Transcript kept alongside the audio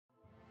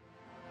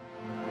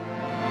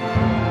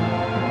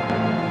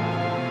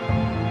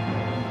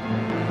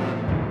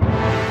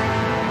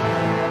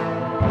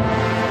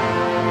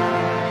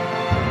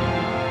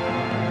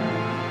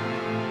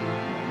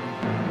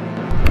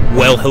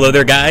Well, hello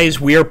there, guys.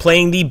 We are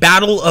playing the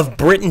Battle of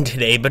Britain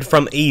today, but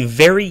from a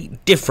very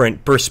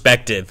different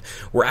perspective.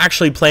 We're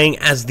actually playing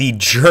as the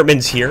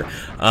Germans here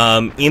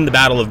in the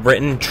Battle of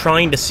Britain,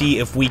 trying to see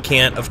if we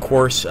can't, of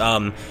course,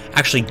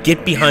 actually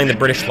get behind the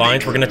British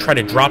lines. We're going to try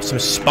to drop some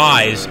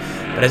spies,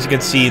 but as you can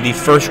see, the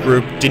first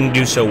group didn't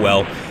do so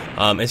well.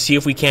 And see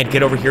if we can't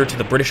get over here to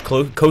the British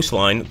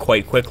coastline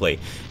quite quickly.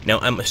 Now,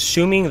 I'm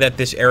assuming that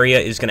this area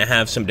is going to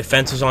have some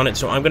defenses on it,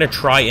 so I'm going to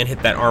try and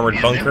hit that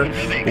armored bunker.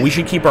 But we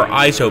should keep our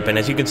eyes open.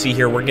 As you can see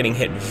here, we're getting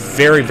hit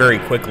very, very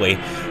quickly.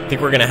 I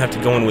think we're going to have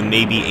to go in with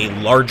maybe a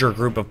larger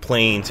group of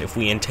planes if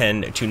we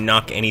intend to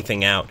knock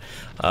anything out.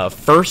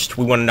 First,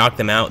 we want to knock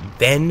them out,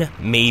 then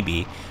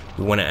maybe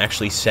we want to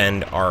actually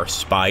send our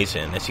spies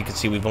in. As you can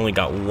see, we've only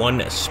got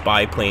one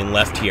spy plane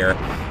left here.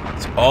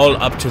 It's all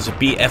up to the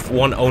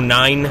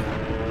BF-109.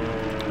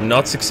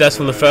 Not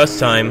successful the first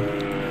time.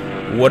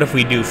 What if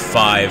we do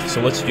 5?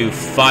 So let's do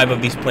 5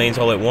 of these planes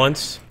all at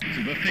once.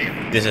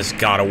 This has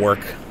got to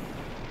work.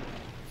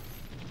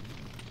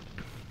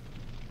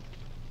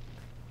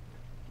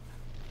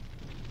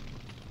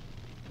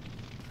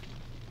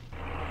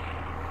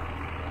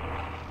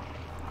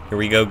 Here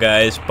we go,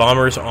 guys.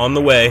 Bombers on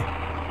the way.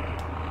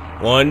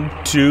 1,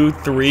 2,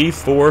 3,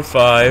 4,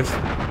 5.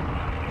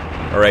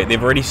 Alright,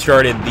 they've already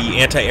started the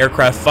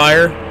anti-aircraft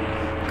fire.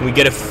 Can we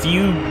get a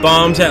few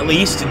bombs at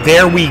least?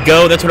 There we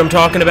go, that's what I'm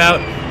talking about.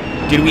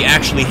 Did we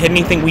actually hit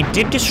anything? We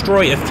did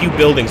destroy a few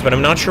buildings, but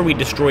I'm not sure we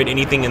destroyed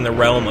anything in the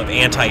realm of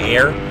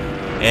anti-air.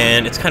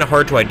 And it's kind of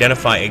hard to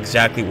identify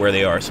exactly where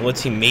they are. So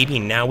let's see, maybe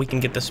now we can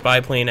get the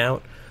spy plane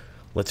out.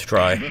 Let's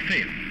try.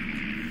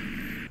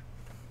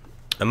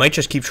 I might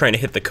just keep trying to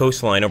hit the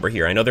coastline over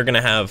here. I know they're going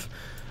to have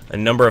a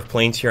number of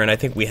planes here, and I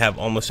think we have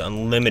almost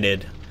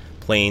unlimited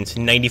planes.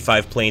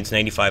 95 planes,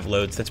 95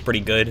 loads. That's pretty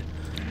good.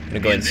 I'm going to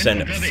go ahead and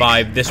send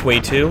 5 this way,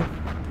 too.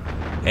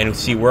 And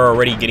see, we're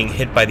already getting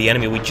hit by the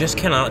enemy. We just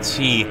cannot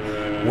see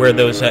where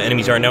those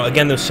enemies are. Now,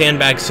 again, those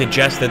sandbags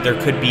suggest that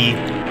there could be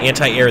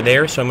anti-air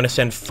there, so I'm going to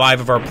send 5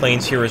 of our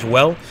planes here as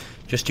well,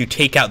 just to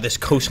take out this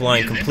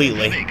coastline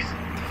completely.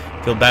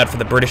 Feel bad for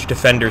the British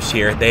defenders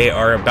here. They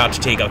are about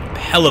to take a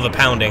hell of a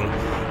pounding.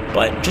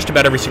 But just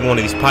about every single one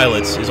of these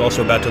pilots is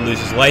also about to lose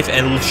his life.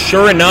 And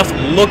sure enough,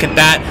 look at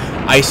that.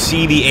 I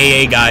see the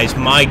AA guys.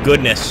 My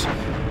goodness.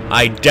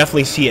 I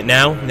definitely see it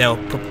now. Now,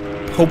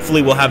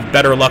 hopefully we'll have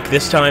better luck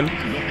this time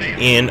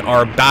in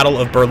our Battle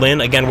of Berlin.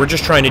 Again, we're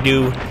just trying to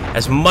do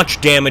as much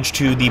damage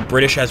to the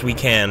British as we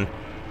can.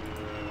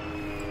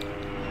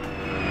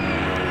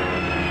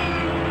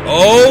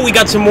 Oh, we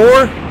got some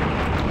more.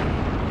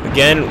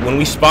 Again, when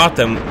we spot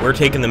them, we're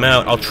taking them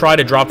out. I'll try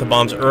to drop the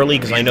bombs early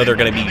because I know they're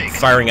going to be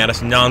firing at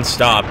us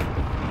non-stop.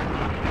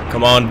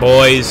 Come on,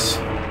 boys.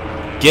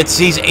 Get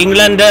these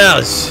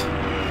Englanders.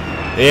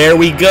 There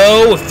we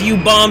go. A few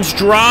bombs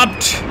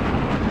dropped.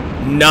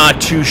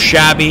 Not too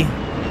shabby.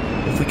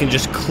 If we can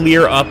just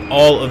clear up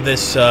all of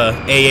this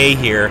AA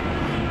here,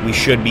 we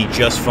should be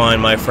just fine,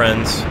 my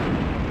friends.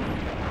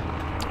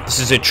 This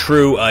is a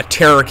true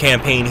terror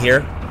campaign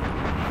here.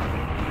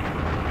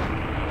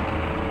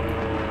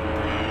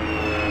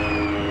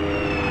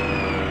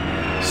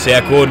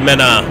 Sehr gut,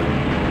 Männer.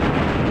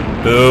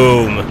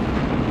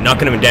 Boom.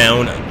 Knocking them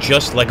down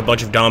just like a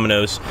bunch of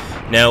dominoes.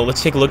 Now,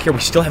 let's take a look here. We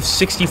still have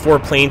 64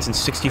 planes and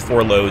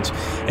 64 loads.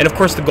 And, of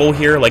course, the goal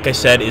here, like I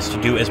said, is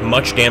to do as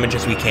much damage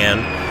as we can.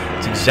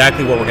 It's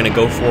exactly what we're going to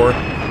go for.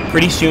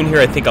 Pretty soon here,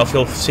 I think I'll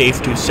feel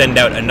safe to send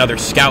out another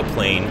scout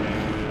plane.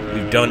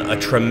 We've done a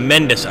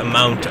tremendous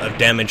amount of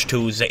damage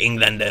to the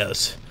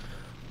Englanders.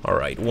 All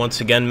right,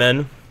 once again,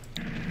 men.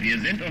 Wir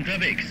sind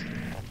unterwegs.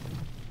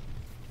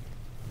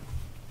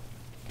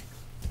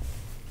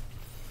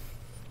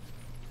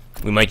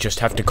 We might just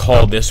have to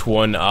call this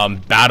one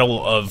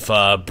Battle of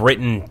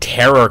Britain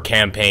Terror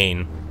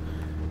Campaign.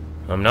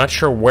 I'm not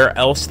sure where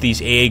else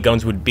these AA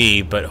guns would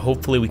be, but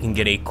hopefully we can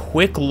get a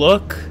quick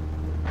look.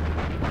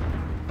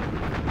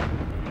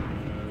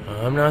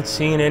 I'm not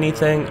seeing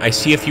anything. I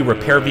see a few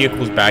repair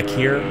vehicles back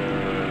here,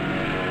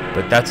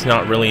 but that's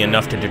not really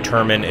enough to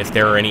determine if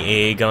there are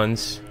any AA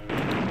guns.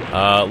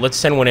 Let's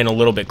send one in a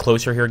little bit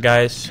closer here,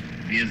 guys.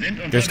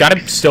 There's got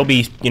to still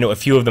be, a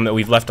few of them that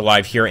we've left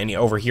alive here and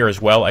over here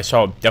as well. I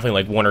saw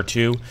definitely like 1 or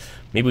 2.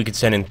 Maybe we could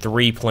send in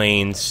 3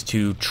 planes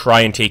to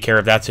try and take care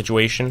of that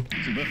situation.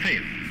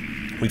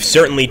 We've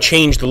certainly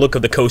changed the look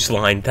of the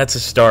coastline. That's a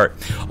start.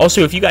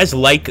 Also, if you guys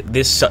like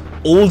this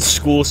old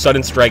school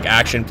sudden strike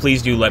action,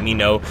 please do let me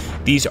know.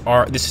 This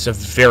is a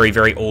very,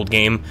 very old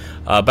game.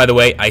 By the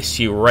way, I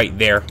see right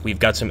there we've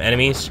got some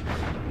enemies.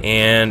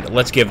 And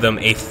let's give them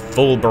a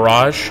full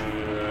barrage.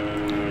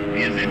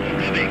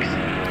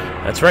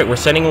 That's right, we're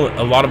sending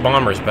a lot of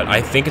bombers, but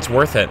I think it's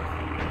worth it.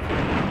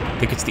 I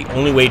think it's the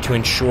only way to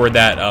ensure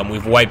that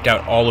we've wiped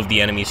out all of the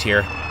enemies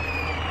here.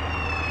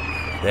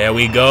 There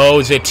we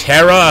go, the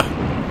terror!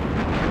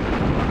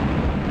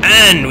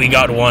 And we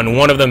got one.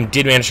 One of them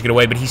did manage to get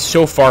away, but he's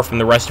so far from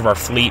the rest of our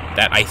fleet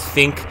that I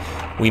think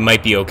we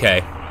might be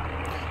okay.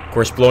 Of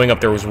course, blowing up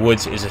those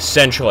woods is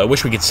essential. I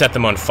wish we could set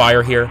them on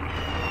fire here.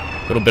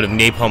 A little bit of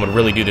napalm would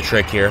really do the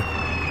trick here.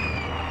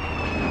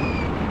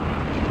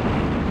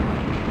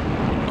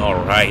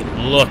 Alright,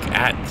 look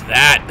at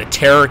that. The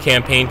terror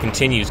campaign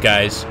continues,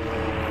 guys.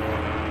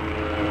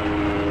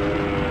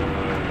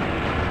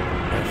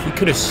 If we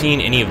could have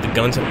seen any of the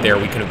guns up there,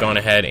 we could have gone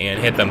ahead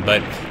and hit them,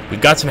 but we've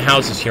got some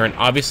houses here, and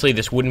obviously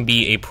this wouldn't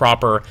be a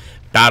proper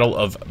Battle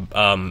of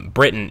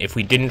Britain if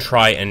we didn't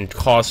try and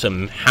cause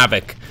some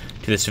havoc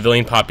to the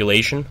civilian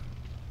population.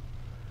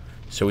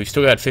 So we've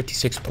still got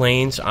 56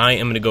 planes. I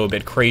am going to go a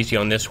bit crazy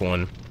on this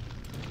one.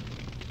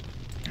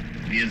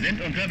 Wir sind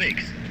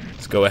unterwegs.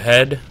 Let's go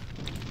ahead.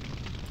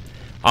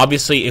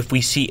 Obviously, if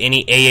we see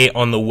any AA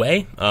on the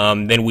way,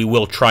 then we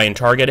will try and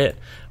target it.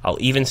 I'll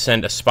even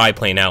send a spy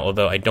plane out,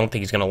 although I don't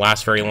think he's going to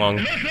last very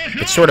long.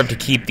 It's sort of to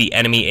keep the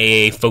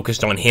enemy AA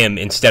focused on him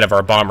instead of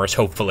our bombers,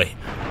 hopefully.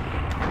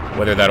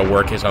 Whether that'll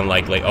work is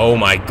unlikely. Oh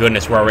my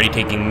goodness, we're already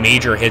taking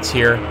major hits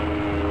here.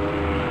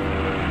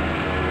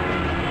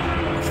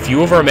 A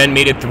few of our men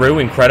made it through,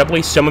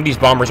 incredibly. Some of these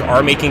bombers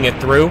are making it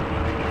through.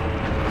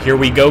 Here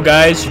we go,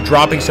 guys,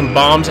 dropping some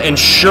bombs, and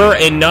sure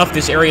enough,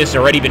 this area has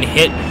already been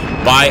hit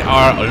by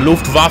our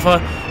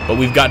Luftwaffe, but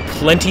we've got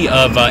plenty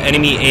of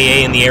enemy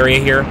AA in the area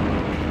here.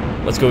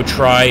 Let's go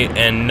try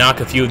and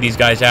knock a few of these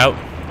guys out.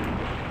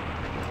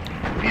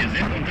 Wir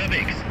sind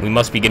unterwegs. We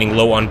must be getting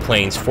low on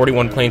planes.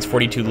 41 planes,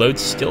 42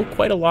 loads, still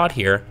quite a lot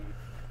here.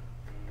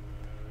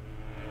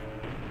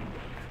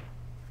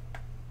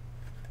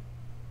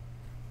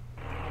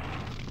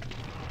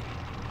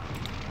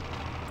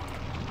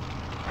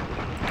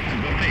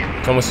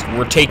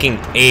 We're taking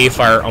AA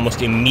fire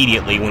almost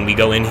immediately when we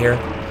go in here.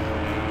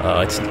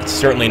 It's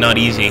certainly not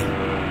easy.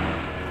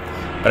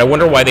 But I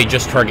wonder why they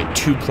just target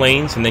 2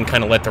 planes and then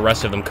kind of let the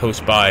rest of them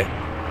coast by.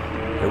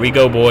 Here we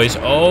go, boys.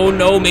 Oh,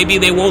 no, maybe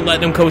they won't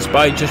let them coast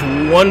by. Just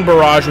one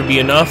barrage would be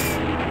enough.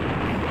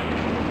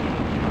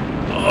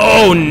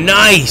 Oh,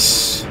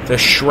 nice! The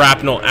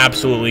shrapnel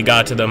absolutely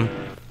got to them.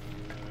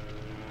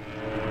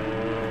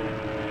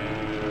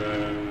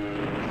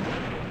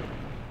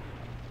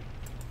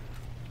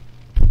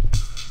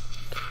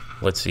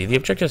 Let's see. The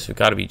objectives have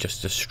got to be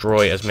just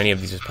destroy as many of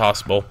these as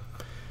possible.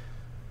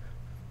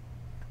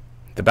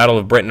 The Battle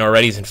of Britain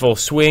already is in full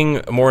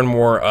swing. More and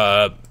more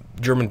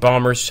German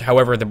bombers.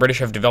 However, the British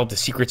have developed a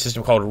secret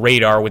system called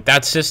radar. With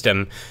that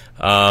system,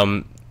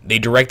 they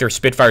direct their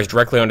Spitfires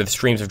directly onto the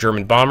streams of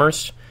German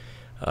bombers.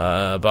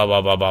 Blah,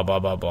 blah, blah, blah, blah,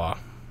 blah, blah.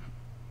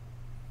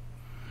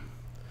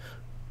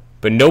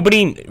 But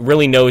nobody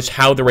really knows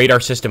how the radar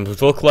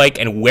systems look like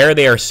and where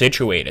they are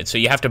situated. So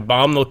you have to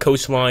bomb the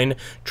coastline,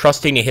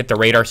 trusting to hit the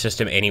radar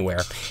system anywhere.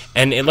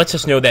 And it lets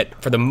us know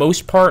that, for the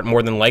most part,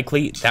 more than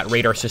likely, that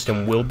radar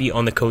system will be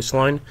on the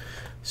coastline.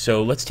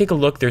 So let's take a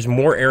look. There's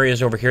more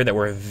areas over here that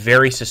were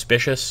very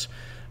suspicious.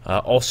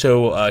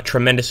 Also, a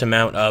tremendous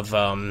amount of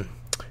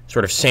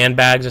sort of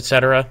sandbags,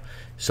 etc.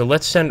 So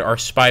let's send our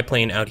spy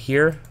plane out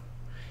here.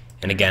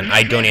 And again,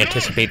 I don't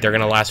anticipate they're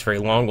going to last very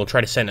long. We'll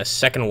try to send a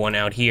second one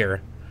out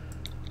here.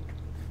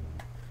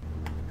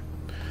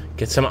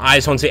 Get some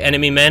eyes on the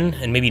enemy men,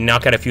 and maybe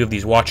knock out a few of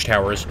these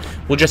watchtowers.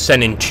 We'll just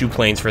send in 2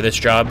 planes for this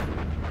job.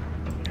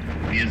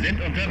 Wir sind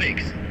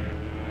unterwegs.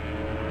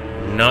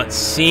 Not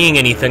seeing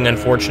anything,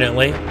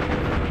 unfortunately.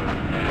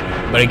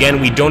 But again,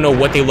 we don't know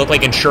what they look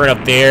like, and sure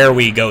enough, there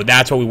we go.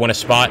 That's what we want to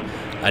spot.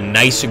 A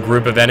nice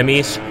group of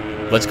enemies.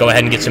 Let's go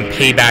ahead and get some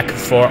payback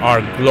for our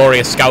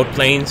glorious scout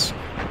planes.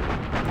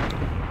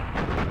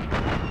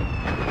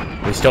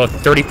 We still have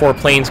 34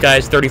 planes,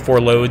 guys,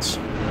 34 loads.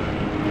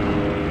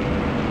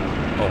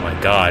 Oh my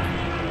god.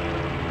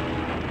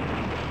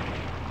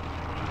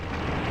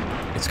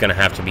 It's gonna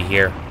have to be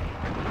here.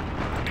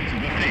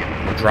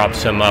 We'll drop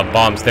some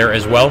bombs there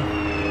as well.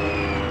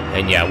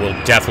 And yeah, we'll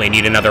definitely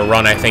need another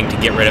run, I think, to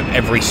get rid of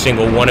every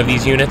single one of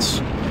these units.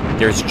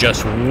 There's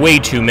just way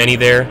too many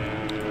there.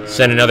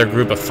 Send another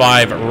group of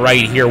 5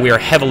 right here. We are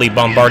heavily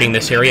bombarding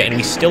this area, and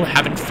we still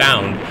haven't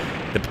found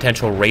the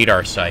potential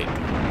radar site.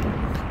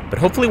 But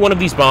hopefully one of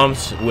these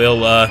bombs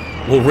will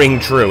ring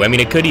true. I mean,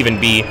 it could even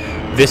be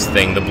this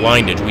thing, the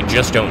blindage. We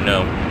just don't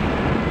know.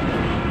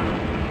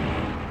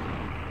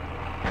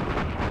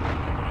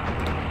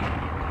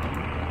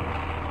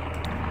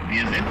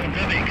 Wir sind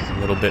unterwegs. A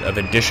little bit of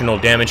additional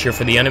damage here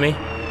for the enemy.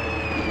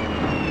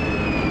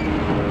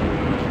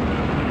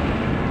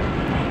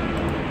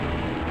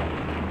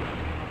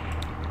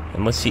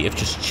 And let's see if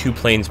just 2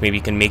 planes maybe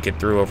can make it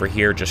through over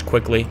here just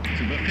quickly.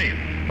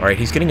 Alright,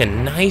 he's getting a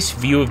nice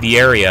view of the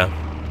area.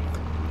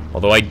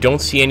 Although I don't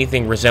see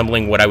anything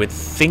resembling what I would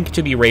think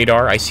to be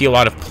radar. I see a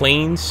lot of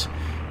planes,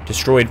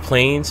 destroyed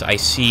planes. I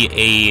see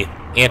a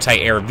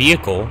anti-air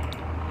vehicle.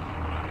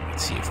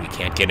 Let's see if we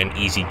can't get an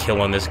easy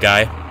kill on this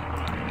guy.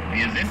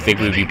 I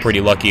think we'd be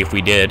pretty lucky if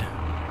we did.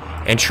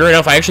 And sure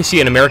enough, I actually see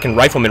an American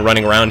rifleman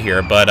running around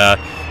here, but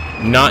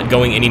not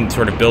going any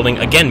sort of building.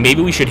 Again,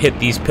 maybe we should hit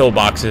these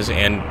pillboxes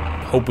and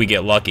hope we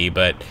get lucky,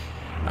 but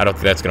I don't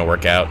think that's going to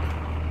work out.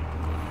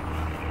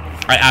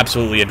 I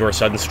absolutely adore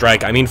Sudden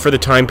Strike. I mean, for the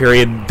time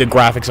period, the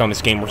graphics on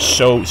this game were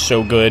so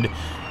good.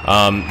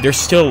 They're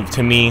still,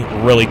 to me,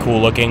 really cool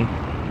looking.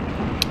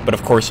 But,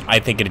 of course, I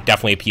think it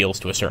definitely appeals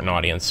to a certain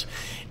audience.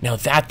 Now,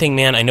 that thing,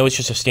 man, I know it's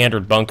just a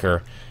standard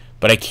bunker,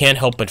 but I can't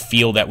help but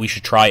feel that we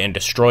should try and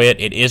destroy it.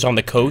 It is on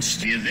the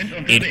coast. Wir sind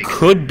It unterwegs.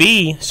 could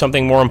be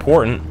something more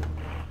important.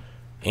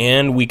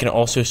 And we can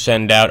also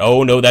send out...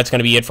 Oh, no, that's going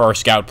to be it for our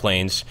scout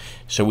planes.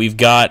 So we've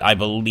got, I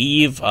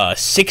believe,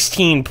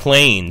 16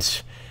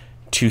 planes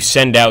to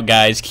send out,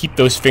 guys. Keep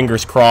those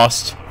fingers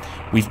crossed.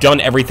 We've done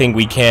everything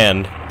we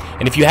can.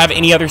 And if you have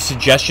any other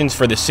suggestions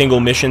for the single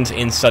missions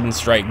in Sudden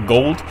Strike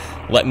Gold,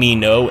 let me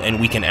know, and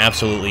we can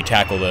absolutely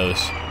tackle those.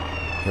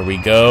 Here we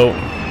go.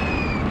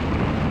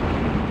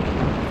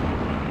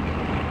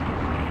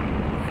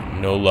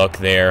 No luck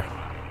there.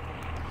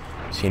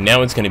 See,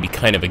 now it's going to be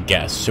kind of a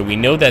guess. So we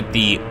know that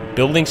the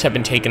buildings have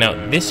been taken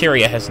out. This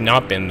area has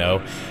not been,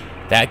 though.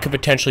 That could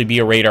potentially be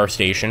a radar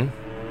station.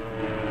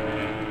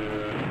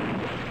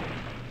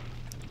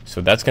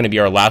 So that's going to be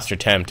our last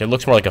attempt. It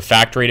looks more like a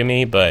factory to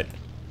me, but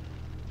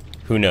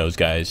who knows,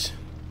 guys.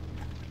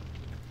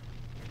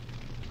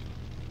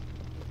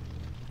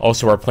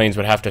 Also, our planes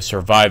would have to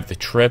survive the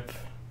trip.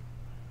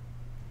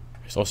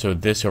 There's also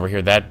this over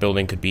here. That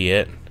building could be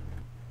it.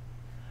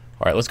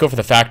 Alright, let's go for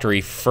the factory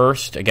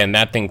first. Again,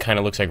 that thing kind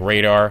of looks like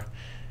radar.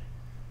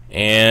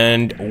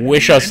 And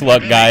wish us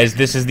luck, guys.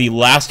 This is the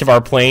last of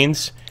our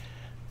planes.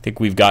 I think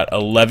we've got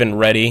 11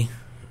 ready.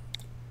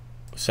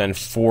 Send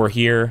 4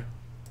 here.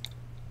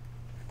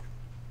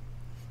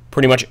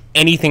 Pretty much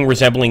anything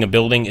resembling a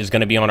building is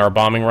going to be on our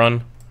bombing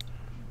run.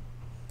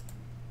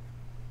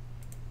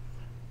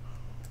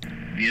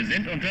 Wir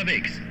sind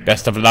unterwegs.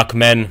 Best of luck,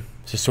 men.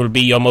 This will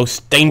be your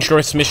most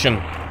dangerous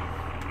mission.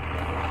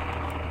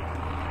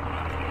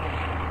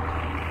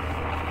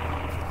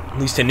 At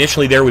least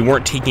initially there, we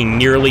weren't taking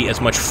nearly as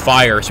much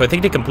fire. So I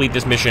think to complete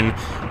this mission,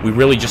 we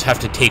really just have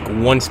to take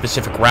one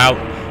specific route,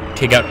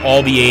 take out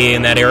all the AA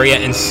in that area,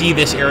 and see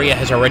this area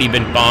has already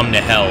been bombed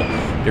to hell.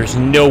 There's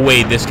no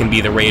way this can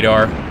be the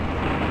radar.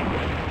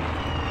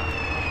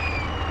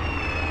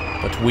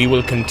 But we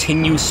will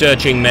continue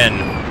searching, men.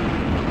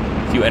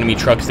 A few enemy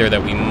trucks there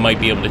that we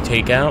might be able to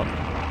take out.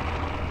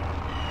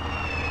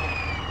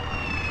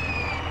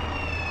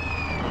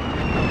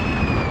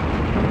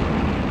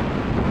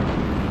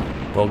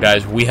 Well,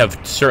 guys, we have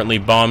certainly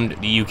bombed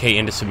the UK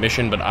into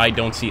submission, but I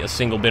don't see a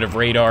single bit of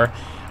radar.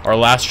 Our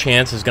last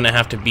chance is going to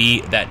have to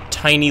be that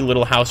tiny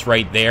little house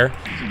right there,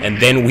 and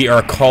then we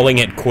are calling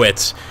it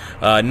quits.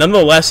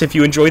 Nonetheless, if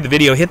you enjoyed the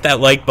video, hit that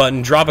like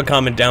button, drop a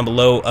comment down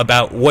below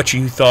about what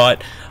you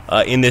thought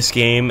in this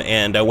game,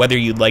 and whether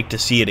you'd like to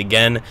see it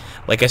again.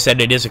 Like I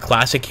said, it is a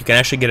classic. You can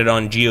actually get it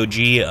on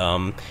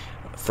GOG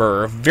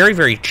for very,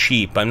 very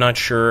cheap. I'm not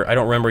sure. I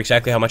don't remember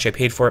exactly how much I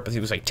paid for it, but it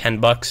was like 10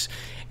 bucks.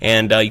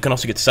 And you can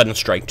also get Sudden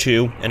Strike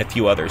 2 and a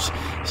few others.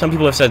 Some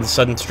people have said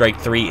Sudden Strike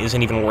 3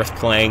 isn't even worth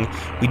playing.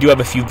 We do have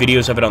a few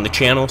videos of it on the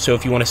channel, so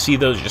if you want to see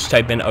those, just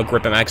type in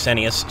Agrippa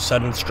Maxenius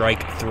Sudden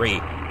Strike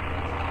 3.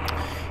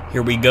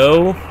 Here we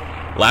go.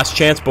 Last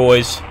chance,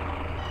 boys.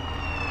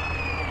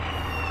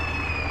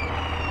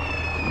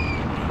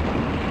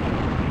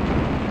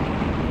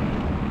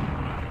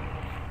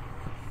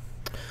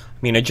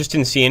 I mean, I just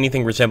didn't see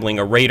anything resembling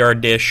a radar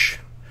dish.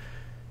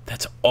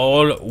 That's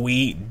all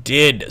we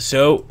did.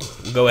 So,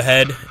 we'll go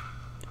ahead,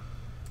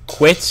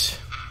 quit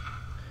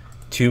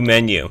to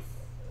menu.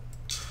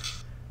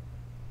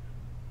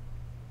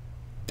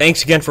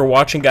 Thanks again for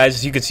watching, guys.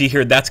 As you can see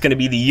here, that's going to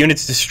be the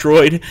units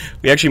destroyed.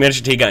 We actually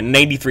managed to take out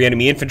 93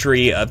 enemy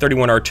infantry,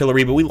 31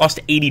 artillery, but we lost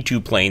 82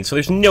 planes, so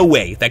there's no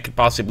way that could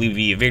possibly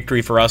be a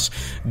victory for us.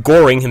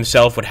 Goring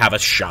himself would have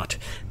us shot.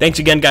 Thanks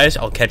again, guys.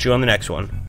 I'll catch you on the next one.